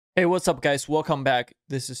Hey, what's up guys? Welcome back.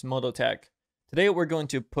 This is Mototech. Today we're going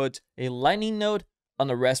to put a Lightning node on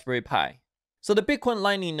a Raspberry Pi. So the Bitcoin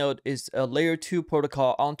Lightning node is a layer 2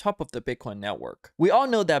 protocol on top of the Bitcoin network. We all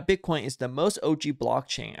know that Bitcoin is the most OG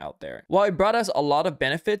blockchain out there. While it brought us a lot of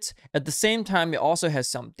benefits, at the same time it also has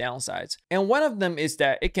some downsides. And one of them is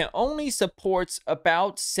that it can only support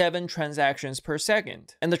about 7 transactions per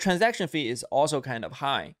second. And the transaction fee is also kind of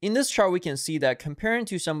high. In this chart we can see that comparing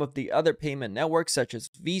to some of the other payment networks such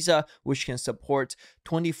as Visa, which can support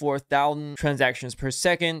 24,000 transactions per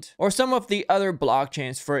second, or some of the other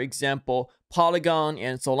blockchains, for example, Polygon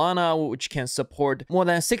and Solana, which can support more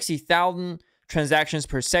than 60,000 transactions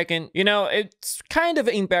per second. You know, it's kind of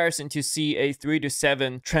embarrassing to see a 3 to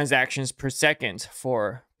 7 transactions per second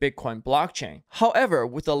for Bitcoin blockchain. However,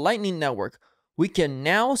 with the Lightning Network, we can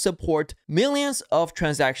now support millions of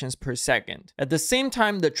transactions per second. At the same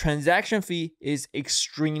time, the transaction fee is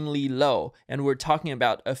extremely low, and we're talking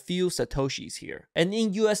about a few satoshis here. And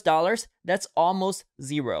in US dollars, that's almost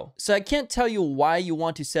zero. So I can't tell you why you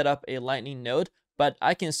want to set up a Lightning node, but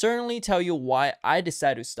I can certainly tell you why I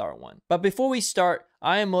decided to start one. But before we start,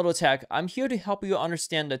 I am Mototech. I'm here to help you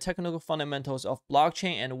understand the technical fundamentals of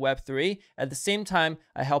blockchain and Web3. At the same time,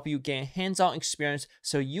 I help you gain hands-on experience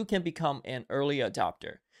so you can become an early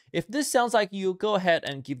adopter. If this sounds like you, go ahead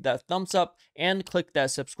and give that thumbs up and click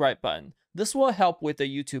that subscribe button. This will help with the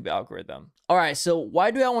YouTube algorithm. Alright, so why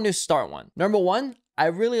do I want to start one? Number one, I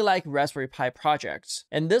really like Raspberry Pi projects,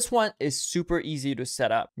 and this one is super easy to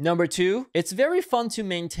set up. Number two, it's very fun to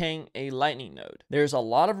maintain a Lightning node. There's a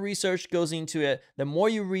lot of research goes into it. The more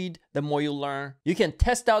you read, the more you learn. You can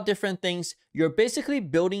test out different things. You're basically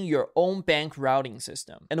building your own bank routing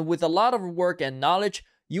system. And with a lot of work and knowledge,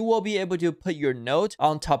 you will be able to put your node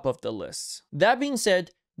on top of the list. That being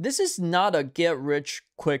said, this is not a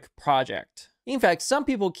get-rich-quick project. In fact, some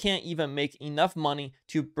people can't even make enough money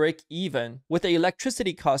to break even with the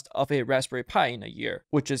electricity cost of a Raspberry Pi in a year,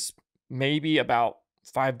 which is maybe about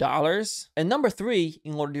 $5. And number three,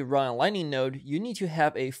 in order to run a Lightning node, you need to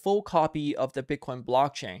have a full copy of the Bitcoin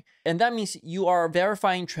blockchain. And that means you are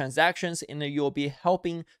verifying transactions and you'll be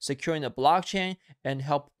helping securing the blockchain and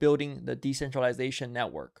help building the decentralization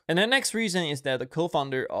network. And the next reason is that the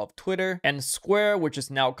co-founder of Twitter and Square, which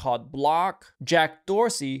is now called Block, Jack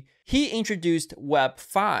Dorsey, he introduced Web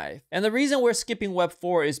 5. And the reason we're skipping Web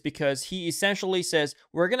 4 is because he essentially says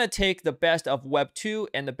we're going to take the best of Web 2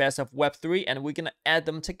 and the best of Web 3 and we're going to add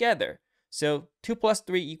them together. So 2 plus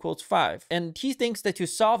 3 equals 5. And he thinks that to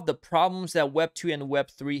solve the problems that Web 2 and Web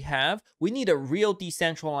 3 have, we need a real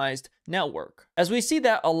decentralized network. As we see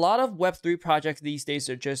that a lot of Web 3 projects these days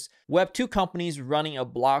are just Web 2 companies running a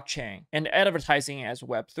blockchain and advertising as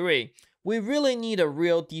Web 3. We really need a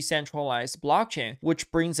real decentralized blockchain,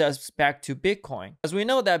 which brings us back to Bitcoin. As we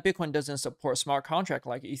know that Bitcoin doesn't support smart contract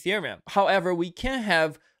like Ethereum. However, we can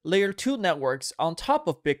have layer 2 networks on top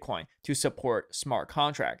of Bitcoin to support smart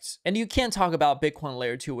contracts. And you can't talk about Bitcoin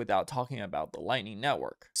layer 2 without talking about the Lightning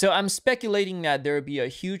Network. So I'm speculating that there will be a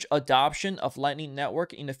huge adoption of Lightning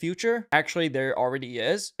Network in the future. Actually, there already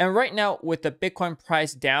is. And right now, with the Bitcoin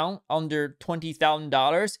price down under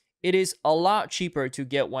 $20,000, it is a lot cheaper to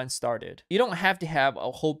get one started. You don't have to have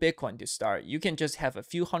a whole Bitcoin to start. You can just have a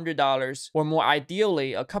few $100s or more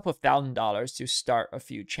ideally a couple of $1,000s to start a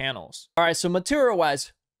few channels. All right, so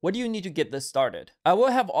material-wise, what do you need to get this started? I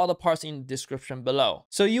will have all the parts in the description below.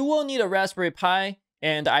 So you will need a Raspberry Pi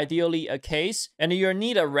and ideally a case, and you'll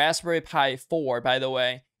need a Raspberry Pi 4, by the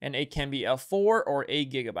way, and it can be a 4 or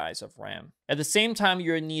 8 gigabytes of RAM. At the same time,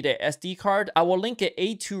 you'll need a SD card. I will link an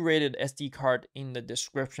A2 rated SD card in the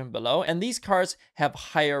description below, and these cards have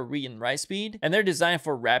higher read and write speed, and they're designed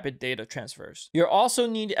for rapid data transfers. You'll also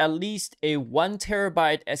need at least a 1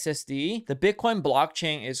 terabyte SSD. The Bitcoin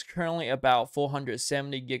blockchain is currently about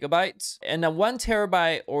 470 gigabytes, and a 1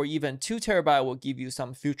 terabyte or even 2 terabyte will give you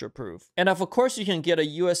some future proof. And of course, you can get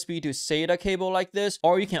a USB to SATA cable like this,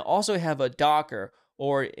 or you can also have a Docker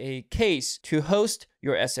or a case to host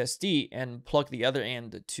your SSD and plug the other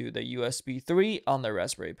end to the USB 3 on the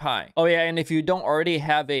Raspberry Pi. Oh yeah, and if you don't already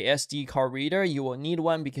have a SD card reader, you will need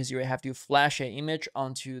one because you will have to flash an image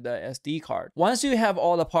onto the SD card. Once you have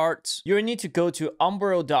all the parts, you will need to go to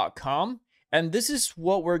Umbrel.com. And this is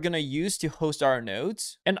what we're going to use to host our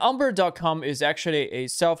nodes. And Umbrel.com is actually a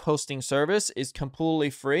self-hosting service. It's completely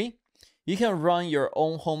free. you can run your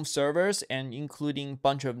own home servers and including a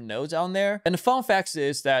bunch of nodes on there. And the fun fact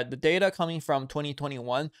is that the data coming from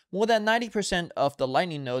 2021, more than 90% of the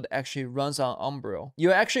Lightning node actually runs on Umbrel.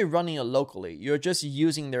 You're actually running it locally. You're just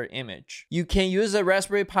using their image. You can use a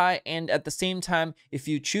Raspberry Pi, and at the same time, if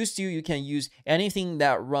you choose to, you can use anything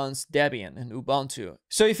that runs Debian and Ubuntu.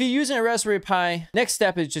 So if you're using a Raspberry Pi, next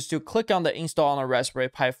step is just to click on the install on a Raspberry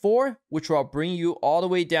Pi 4, which will bring you all the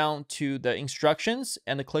way down to the instructions,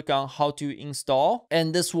 and click on how to install.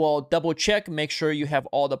 And this will double check, make sure you have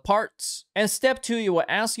all the parts. And step 2, it will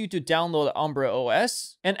ask you to download the Umbrel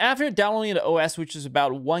OS. And after downloading the OS, which is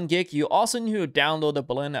about 1 gig, you also need to download the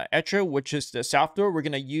Balena Etcher, which is the software we're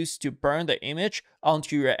going to use to burn the image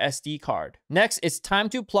onto your SD card. Next, it's time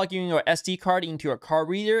to plug in your SD card into your card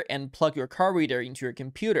reader and plug your card reader into your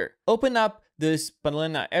computer. Open up this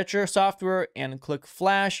Balena Etcher software and click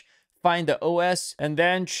Flash, find the OS, and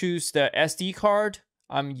then choose the SD card.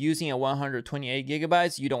 I'm using a 128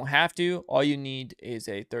 gigabytes. You don't have to. All you need is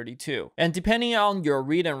a 32. And depending on your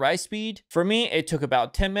read and write speed, for me, it took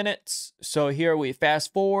about 10 minutes. So here we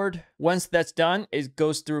fast forward. Once that's done, it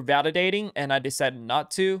goes through validating, and I decided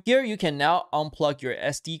not to. Here you can now unplug your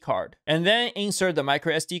SD card and then insert the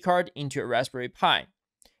micro SD card into your Raspberry Pi.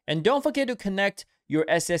 And don't forget to connect your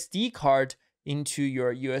SSD card into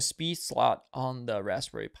your USB slot on the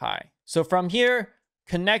Raspberry Pi. So from here,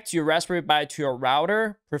 connect your Raspberry Pi to your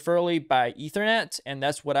router, preferably by Ethernet, and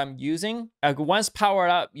that's what I'm using. Once powered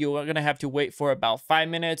up, you're gonna have to wait for about 5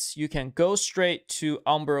 minutes. You can go straight to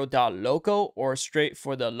umbrel.local or straight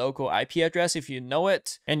for the local IP address if you know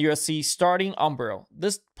it, and you'll see starting Umbrel.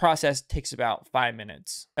 This process takes about 5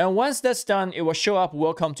 minutes. And once that's done, it will show up,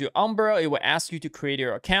 welcome to Umbrel. It will ask you to create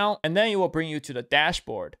your account, and then it will bring you to the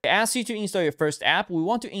dashboard. It asks you to install your first app. We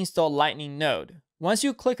want to install Lightning Node. Once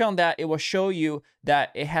you click on that, it will show you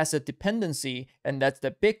that it has a dependency, and that's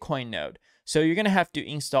the Bitcoin node. So you're gonna have to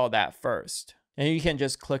install that first. And you can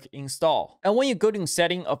just click install. And when you go to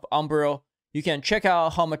setting of Umbrel, you can check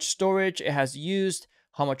out how much storage it has used,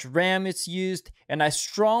 how much RAM it's used, and I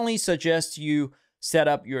strongly suggest you set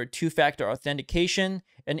up your two-factor authentication.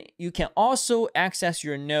 And you can also access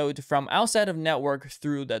your node from outside of network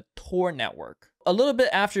through the Tor network. A little bit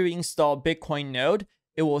after you install Bitcoin node,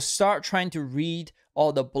 it will start trying to read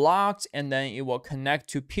all the blocks, and then it will connect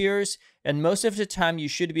to peers. And most of the time, you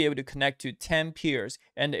should be able to connect to 10 peers,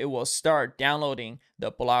 and it will start downloading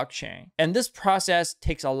the blockchain. And this process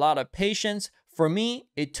takes a lot of patience. For me,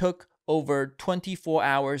 it took over 24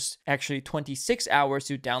 hours, actually 26 hours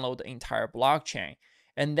to download the entire blockchain.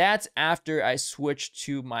 And that's after I switched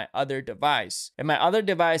to my other device. And my other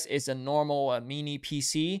device is a normal mini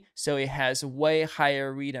PC, so it has way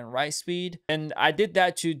higher read and write speed. And I did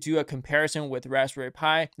that to do a comparison with Raspberry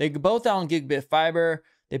Pi. They're both on gigabit fiber.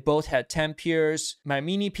 They both had 10 peers. My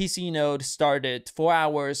mini PC node started 4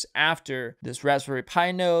 hours after this Raspberry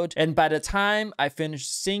Pi node. And by the time I finished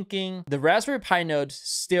syncing, the Raspberry Pi node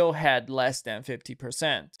still had less than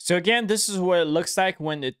 50%. So again, this is what it looks like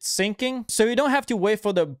when it's syncing. So you don't have to wait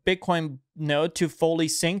for the Bitcoin node to fully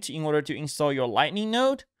sync in order to install your Lightning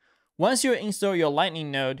node. Once you install your Lightning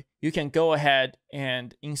node, you can go ahead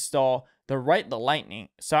and install the Write the Lightning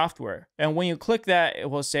software. And when you click that, it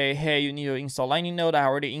will say, hey, you need to install Lightning node. I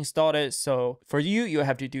already installed it. So for you, you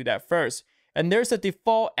have to do that first. And there's a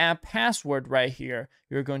default app password right here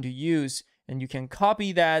you're going to use. And you can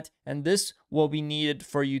copy that. And this will be needed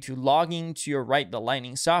for you to log into your Write the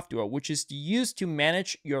Lightning software, which is used to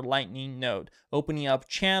manage your Lightning node, opening up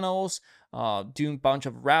channels, doing a bunch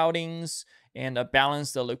of routings, and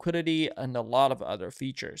balance the liquidity and a lot of other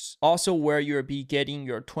features. Also where you'll be getting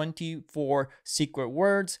your 24 secret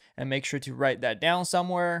words, and make sure to write that down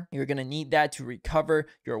somewhere. You're gonna need that to recover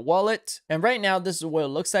your wallet. And right now, this is what it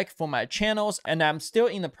looks like for my channels, and I'm still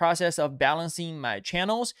in the process of balancing my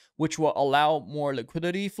channels, which will allow more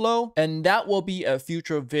liquidity flow, and that will be a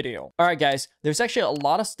future video. All right, guys, there's actually a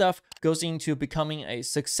lot of stuff goes into becoming a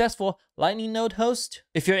successful Lightning node host.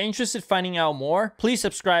 If you're interested in finding out more, please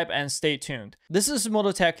subscribe and stay tuned. This is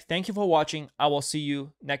Mototech. Thank you for watching. I will see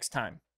you next time.